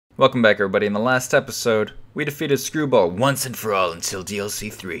Welcome back, everybody. In the last episode, we defeated Screwball once and for all until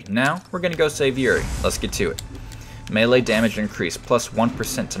DLC 3. Now, we're gonna go save Yuri. Let's get to it. Melee damage increase, plus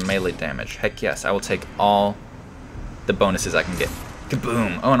 1% to melee damage. Heck yes, I will take all the bonuses I can get.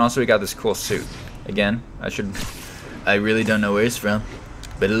 Kaboom! Oh, and also we got this cool suit. Again, I really don't know where it's from,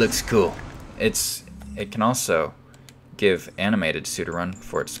 but it looks cool. It can also give animated suit a run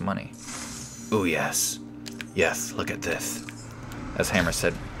for its money. Ooh, yes. Yes, look at this. As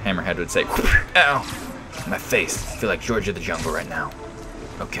Hammerhead would say, ow! My face. I feel like George of the Jungle right now.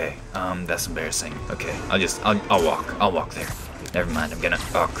 Okay, that's embarrassing. Okay, I'll walk there. Never mind,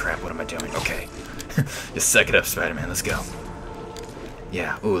 oh crap, what am I doing? Okay. Just suck it up, Spider-Man, let's go.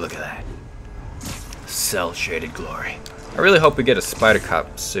 Yeah, ooh, look at that. Cell-shaded glory. I really hope we get a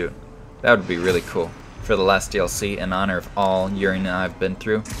Spider-Cop suit. That would be really cool. For the last DLC, in honor of all Yuri and I have been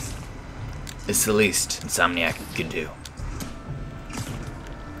through. It's the least Insomniac could do.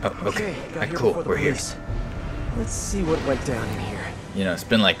 Oh, okay. Cool, we're here. Let's see what went down in here. You know, it's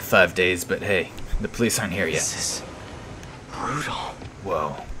been like 5 days, but hey, the police aren't here yet. This is brutal.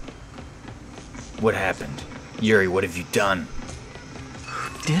 Whoa. What happened? Yuri, what have you done?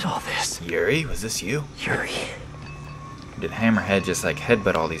 Who did all this? Yuri, was this you? Yuri. Did Hammerhead just like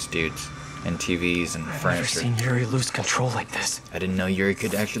headbutt all these dudes? And TVs and furniture? I've never seen Yuri lose control like this. I didn't know Yuri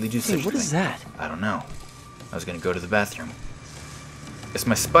could actually do such a thing. What is that? I don't know. I was gonna go to the bathroom. It's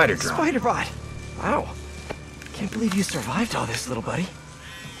my spider drone. Spider bot! Wow. Can't believe you survived all this, little buddy.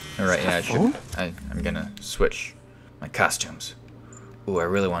 Alright, yeah, I'm gonna switch my costumes. Ooh, I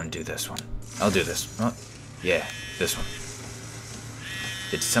really want to do this one. I'll do this. Oh, yeah, this one.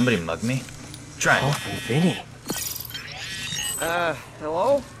 Did somebody mug me? Try it. Oh, from Vinny.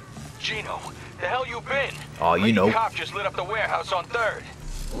 Hello? Gino, the hell you been? Oh, you know. Lady Cop just lit up the warehouse on 3rd.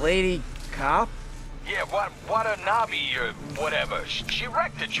 Lady Cop? Yeah, Watanabe or whatever. She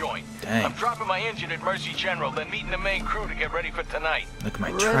wrecked the joint. Dang. I'm dropping my engine at Mercy General, then meeting the main crew to get ready for tonight. Look at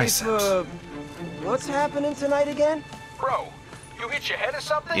my triceps. What's happening tonight again? Bro, you hit your head or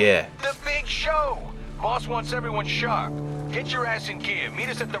something? Yeah. The big show. Boss wants everyone sharp. Get your ass in gear. Meet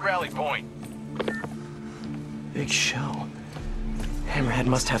us at the rally point. Big show. Hammerhead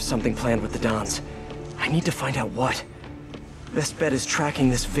must have something planned with the Dons. I need to find out what. Best bet is tracking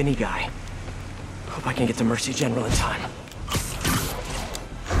this Vinny guy. Hope I can get to Mercy General in time.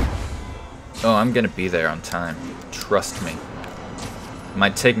 Oh, I'm gonna be there on time. Trust me. It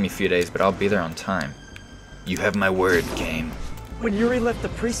might take me a few days, but I'll be there on time. You have my word, game. When Yuri left the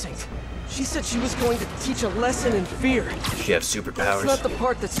precinct, she said she was going to teach a lesson in fear. Does she have superpowers? That's not the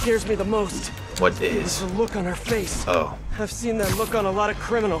part that scares me the most. What It's is? the look on her face. Oh. I've seen that look on a lot of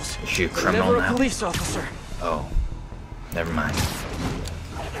criminals. Is she a criminal Never now? a police officer. Oh. Never mind.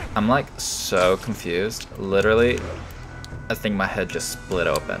 I'm like so confused. Literally, I think my head just split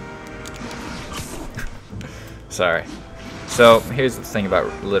open. Sorry. So, here's the thing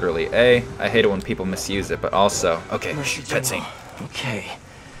about literally. A, I hate it when people misuse it, but also, okay, cutscene. Okay.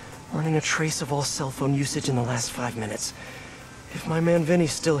 Running a trace of all cell phone usage in the last 5 minutes. If my man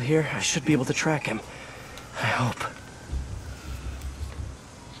Vinny's still here, I should be able to track him. I hope.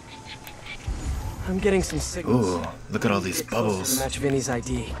 I'm getting some signals. Ooh, look at all these bubbles. To match Vinny's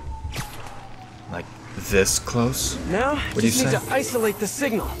ID. Like this close? Now, What do you just need say? to isolate the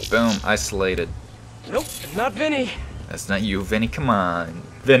signal. Boom, isolated. Nope, not Vinny. That's not you, Vinny, come on.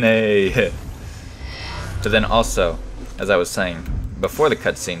 Vinny! But then also, as I was saying, before the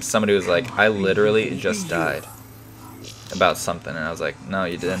cutscene, somebody was like, I literally just died. About something, and I was like, no,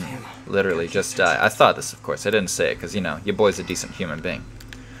 you didn't. Literally just die. I thought this, of course. I didn't say it, because, you know, your boy's a decent human being.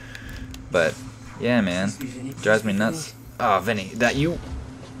 But, yeah, man. Drives me nuts. Oh, Vinny, that you?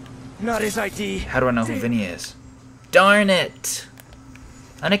 Not his ID. How do I know who Vinny is? Darn it!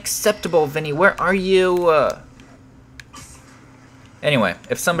 Unacceptable, Vinny. Where are you? Anyway,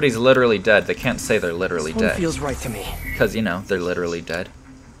 if somebody's literally dead, they can't say they're literally This one dead. feels right to me. Because, you know, they're literally dead.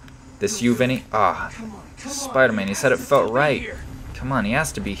 This you, Vinny? Ah, Spider-Man, he said it felt right. Come on, he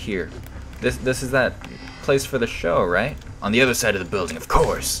has to be here. This is that place for the show, right? On the other side of the building, of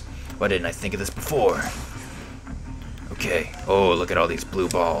course. Why didn't I think of this before? Okay. Oh, look at all these blue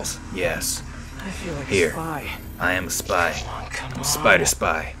balls. Yes. I feel like Here. a spy. I am a spy. Come on. I'm Spider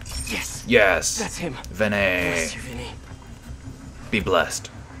Spy. Yes. Yes. That's him. Vinny. Bless you, Vinny. Be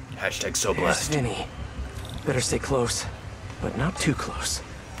blessed. Hashtag so There's blessed. Vinny. Better stay close, but not too close.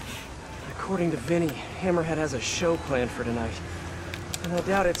 According to Vinny, Hammerhead has a show planned for tonight. And I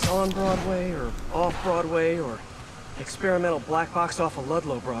doubt it's on Broadway or off Broadway or experimental black box off of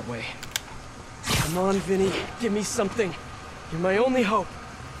Ludlow Broadway. Come on, Vinny. Give me something. You're my only hope.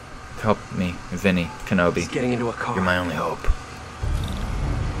 Help me, Vinny Kenobi. He's getting into a car. You're my only hope.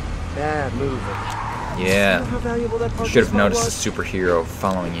 Bad moving. Yeah. How valuable that You parking should have spot noticed was? a superhero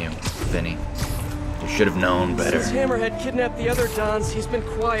following you, Vinny. You should have known better. Since Hammerhead kidnapped the other Dons, he's been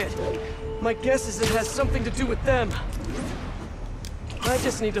quiet. My guess is it has something to do with them. I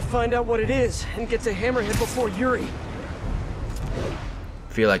just need to find out what it is and get to Hammerhead before Yuri.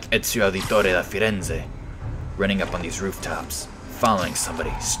 Feel like Ezio Auditore da Firenze, running up on these rooftops, following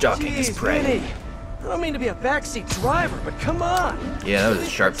somebody, stalking his Jeez, prey. Vinny. I don't mean to be a backseat driver, but come on. Yeah, that was a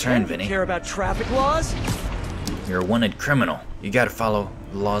sharp turn, Vinny. You care about traffic laws? You're a wanted criminal. You gotta follow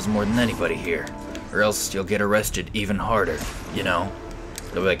the laws more than anybody here, or else you'll get arrested even harder, you know?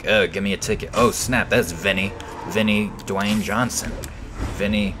 They'll be like, oh, give me a ticket. Oh, snap, that's Vinny. Vinny Dwayne Johnson.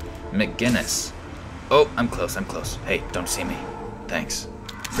 Vinny McGinnis. Oh, I'm close, I'm close. Hey, don't see me. Thanks.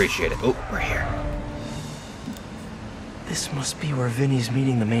 Appreciate it. Oh, we're here. This must be where Vinny's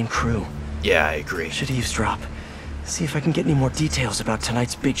meeting the main crew. Yeah, I agree. Should eavesdrop. See if I can get any more details about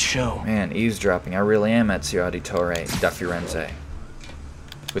tonight's big show. Man, eavesdropping. I really am Ezio Auditore da Firenze.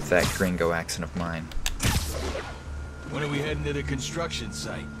 With that gringo accent of mine. When are we heading to the construction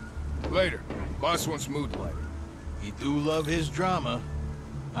site? Later. Boss wants mood lighting. He do love his drama.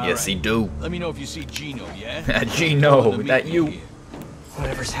 All Yes, he right. do. Let me know if you see Gino, yeah? Gino, that you. Here.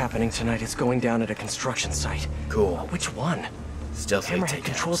 Whatever's happening tonight is going down at a construction site. Cool. Which one? Stealthily Hammerhead take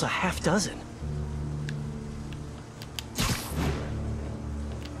controls a out. half dozen.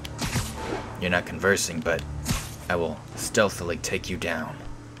 You're not conversing, but I will stealthily take you down.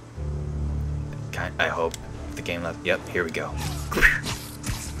 I hope. The game left. Yep, here we go.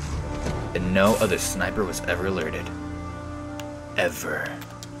 And no other sniper was ever alerted. Ever.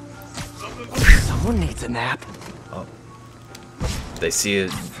 Someone needs a nap. They see a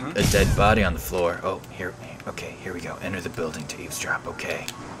dead body on the floor. Oh, here. Okay, here we go. Enter the building to eavesdrop. Okay.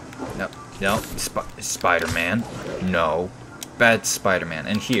 No. Spider-Man. No. Bad Spider-Man.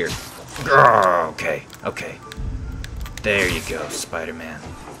 And here. Grrr, okay. There you go, Spider-Man.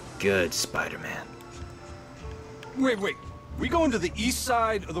 Good Spider-Man. Wait. We going to the east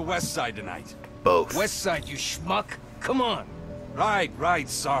side or the west side tonight? Both. West side, you schmuck. Come on. Right,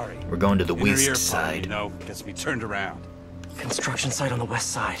 sorry. We're going to the Inner ear Weast part, side. You know, gets me turned around. Construction site on the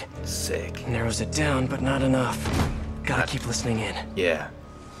west side. Sick. Narrows it down, but not enough. Gotta keep listening in. Yeah.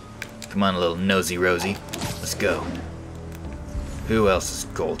 Come on, little nosy Rosie. Let's go. Who else is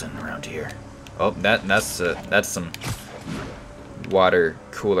golden around here? Oh, that's some water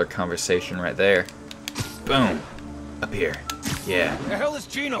cooler conversation right there. Boom. Up here. Yeah. The hell is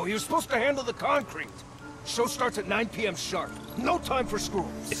Gino? He was supposed to handle the concrete. Show starts at 9 p.m. sharp. No time for screws.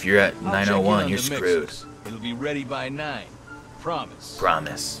 If you're at I'll check in 9:01, on you're the screwed. mixers. It'll be ready by 9. Promise.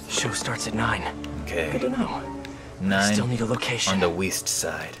 Promise. Show starts at 9. Okay. Good to know. 9 Still need a location. on the Weast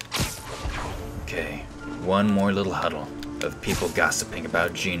side. Okay. One more little huddle of people gossiping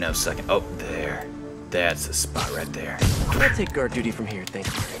about Gino second. Oh, there. That's the spot right there. I'll take guard duty from here, thank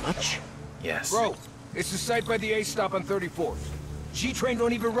you very much. Yes. Bro, it's the site by the A stop on 34th. G-Train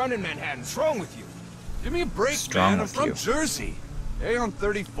don't even run in Manhattan. What's wrong with you? Give me a break, Strong man. I'm with from you. Jersey. Hey, on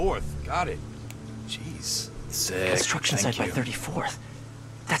 34th. Got it. Jeez. Sick. Construction Thank site you. by 34th.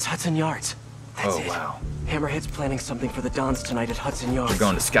 That's Hudson Yards. That's Oh, it. wow. Hammerhead's planning something for the Dons tonight at Hudson Yards. We're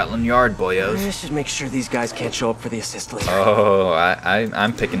going to Scotland Yard, boyos. I should make sure these guys can't show up for the assist later. Oh,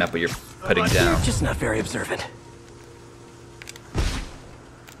 I'm picking up what you're putting down. You're just not very observant.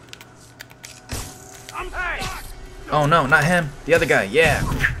 Oh no, not him. The other guy. Yeah.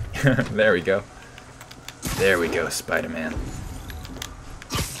 There we go. There we go, Spider-Man.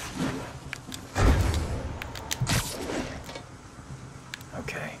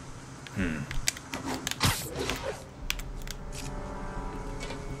 Okay.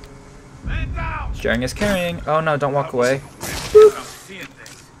 Sharing is carrying. Oh no, don't walk away.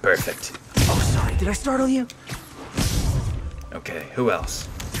 Perfect. Oh, sorry. Did I startle you? Okay, who else?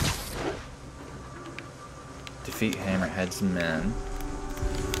 Defeat Hammerhead's men.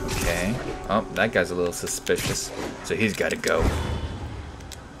 Okay. Oh, that guy's a little suspicious. So he's got to go.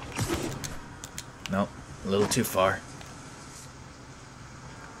 Nope. A little too far.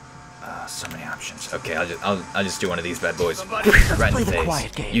 So many options. Okay, I'll just do one of these bad boys. Right in play the the face.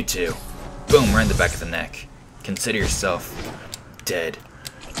 quiet game. You too. Boom, right in the back of the neck. Consider yourself dead.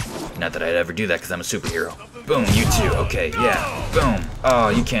 Not that I'd ever do that because I'm a superhero. Boom, you too. Okay, yeah. Boom. Oh,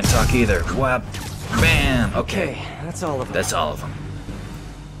 you can't talk either. Whap. Bam. Okay. That's all of them. That's all of them.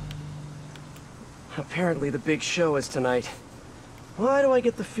 Apparently the big show is tonight. Why do I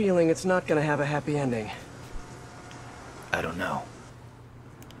get the feeling it's not gonna have a happy ending? I don't know.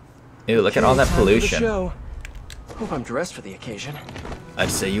 Ew, look at all that Time for the pollution. show. Hope I'm dressed for the occasion.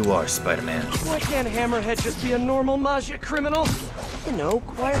 I'd say you are, Spider-Man. Why can't Hammerhead just be a normal Maggia criminal? You know,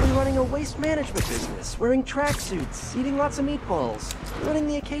 quietly running a waste management business, wearing tracksuits, eating lots of meatballs, running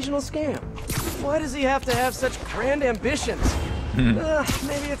the occasional scam. Why does he have to have such grand ambitions?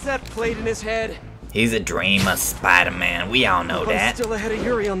 Maybe it's that plate in his head. He's a dreamer, Spider-Man. We all know I'm that. still ahead of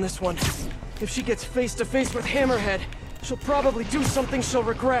Yuri on this one. If she gets face to face with Hammerhead, she'll probably do something she'll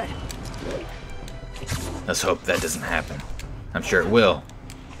regret. Let's hope that doesn't happen. I'm sure it will,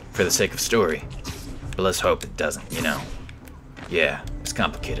 for the sake of story. But let's hope it doesn't, you know. Yeah, it's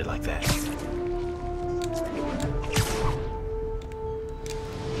complicated like that.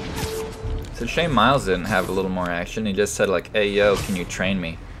 It's a shame Miles didn't have a little more action. He just said like, hey yo, can you train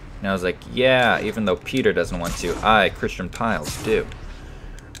me? And I was like, yeah, even though Peter doesn't want to, I, Christian Pyles, do.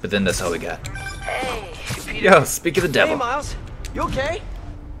 But then that's all we got. Hey, Peter. Yo, speak of the devil. Hey, Miles. You okay?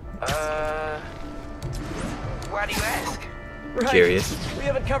 Why do you ask? Right. Curious. We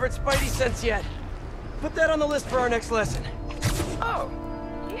haven't covered Spidey sense yet. Put that on the list for our next lesson. Oh,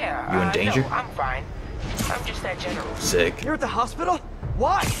 yeah. You in danger? No, I'm fine. I'm just that general. Sick. You're at the hospital?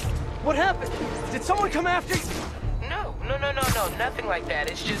 Why? What happened? Did someone come after you? No, nothing like that.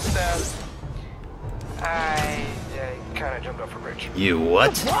 It's just, I kind of jumped off a bridge. You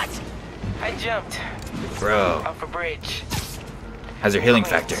what? What? I jumped Bro, off a bridge. how's your healing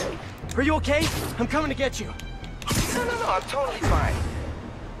factor? Are you okay? I'm coming to get you. No, I'm totally fine.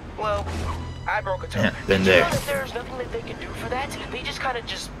 Well, I broke a toe. Yeah, been Did you there. know that there's nothing that they can do for that? They just kind of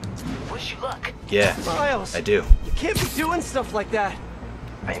just wish you luck. Yeah, Miles, I do. you can't be doing stuff like that.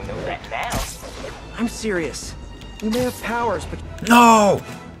 I know that now. I'm serious. You may have powers, but No!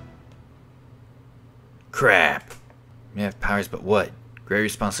 Crap. You have powers, but what? Great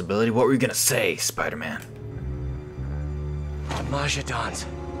responsibility? What were you gonna say, Spider-Man? Majidons.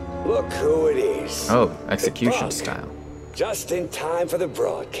 Look who it is. Oh, execution The bug. style. Just in time for the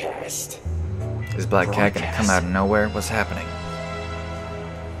broadcast. Is Black Cat gonna come out of nowhere? What's happening?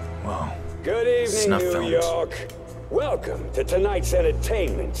 Whoa. Good evening, Snuff New films. York. Welcome to tonight's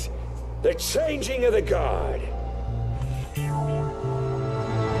entertainment. The changing of the guard.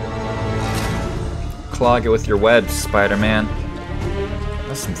 Clog it with your webs, Spider-Man.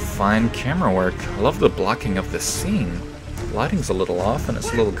 That's some fine camera work. I love the blocking of this scene. Lighting's a little off and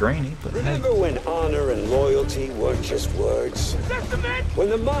it's a little grainy, but hey. Remember when honor and loyalty weren't just words? When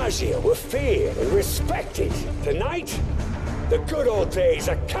the Maggia were feared and respected? Tonight, the good old days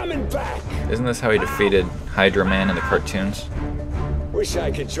are coming back. Isn't this how he defeated Hydro Man in the cartoons? Wish I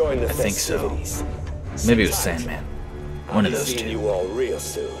could join the I think so. festivities. Maybe it was Sandman. One of I'll be those seeing two. you all real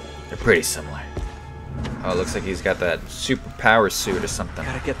soon. They're pretty similar. Oh, it looks like he's got that superpower suit or something.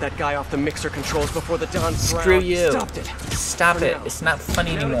 Gotta get that guy off the mixer controls before the Dons Screw drown. you. Stopped it. Stop For it. now. It's not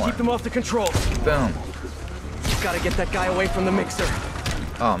funny Now to anymore. keep them off the controls. Boom. Gotta get that guy away from the mixer.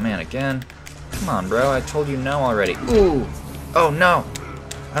 Oh man, again? Come on, bro. I told you no already. Ooh. Oh no.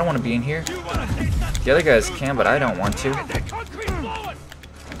 I don't want to be in here. The other guys can, but I don't want to.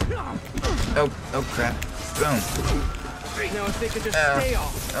 Oh crap. Boom. Now if they could just Ow. stay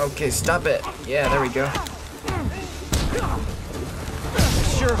off. Okay, stop it. Yeah, there we go.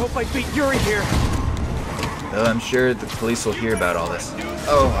 Sure hope I beat Yuri here. Though I'm sure the police will hear about all this.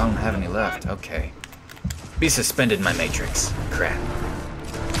 Oh, I don't have any left. Okay. Be suspended, my matrix. Crap.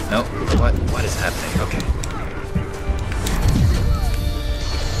 Nope. What is happening? Okay.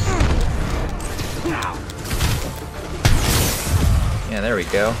 Yeah, there we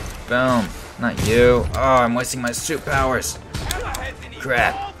go. Boom. Not you. Oh, I'm wasting my suit powers.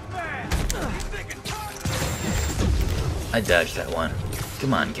 Crap. I dodged that one.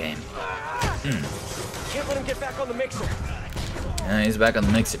 Come on, game. Can't let him get back on the mixer. He's back on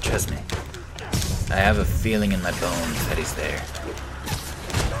the mixer, trust me. I have a feeling in my bones that he's there.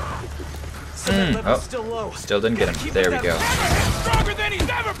 Cement level's Oh. still low. Still didn't get him. Keep There it we go. Stronger than he's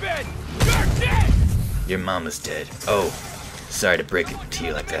ever been! You're dead! Your mama's dead. Oh. Sorry to break it to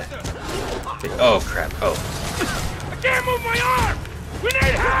you like that. Oh, crap. Oh. I can't move my arm! We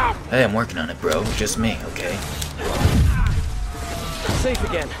need help! Hey, I'm working on it, bro. Just me, okay? Safe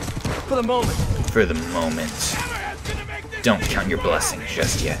again. For the moment. For the moment. Don't count your blessings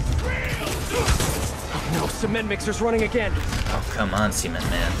just yet. No, cement mixer's running again. Oh, come on, Cement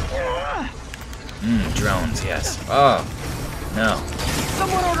Man. Drones, yes. Oh, no.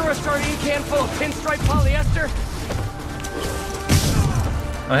 Someone order a sardine can full of pinstripe polyester.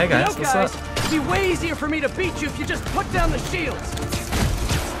 Oh, hey You know, guys, what's guys, up? it'd be way easier for me to beat you if you just put down the shields.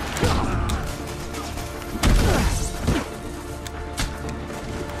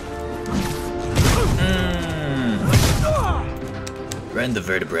 Right in the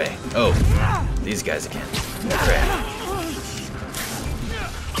vertebrae. Oh, these guys again. Crap.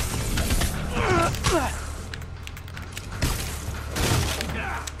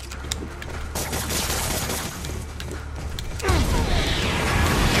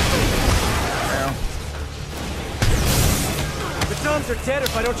 guns are dead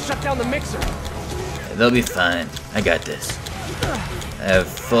if I don't shut down the mixer. They'll be fine. I got this. I have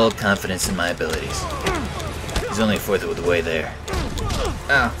full confidence in my abilities. He's only a fourth of the way there.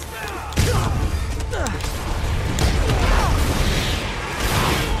 Ow.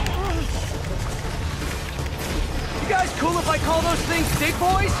 You guys cool if I call those things dig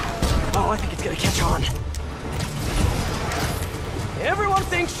boys? Oh, I think it's gonna catch on. Everyone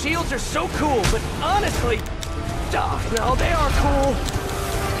thinks shields are so cool, but honestly, no, they are cool.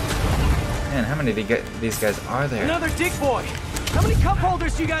 Man, how many of these guys are there? Another dig boy. How many cup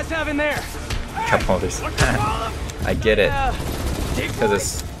holders do you guys have in there? Cup holders. I get it. Because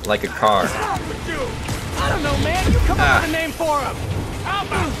it's like a car. I don't know, man. You come up with a name for him. How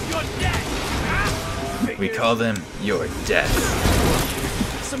about your death? We call them Your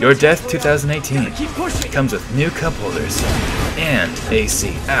Death. Your Death 2018 Keep pushing. comes with new cup holders and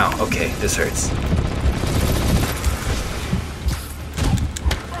AC. Ow, okay, this hurts.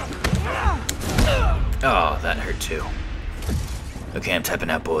 Oh, that hurt too. Okay, I'm tapping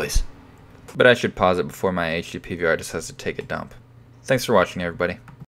out, boys. But I should pause it before my HD PVR decides to take a dump. Thanks for watching, everybody.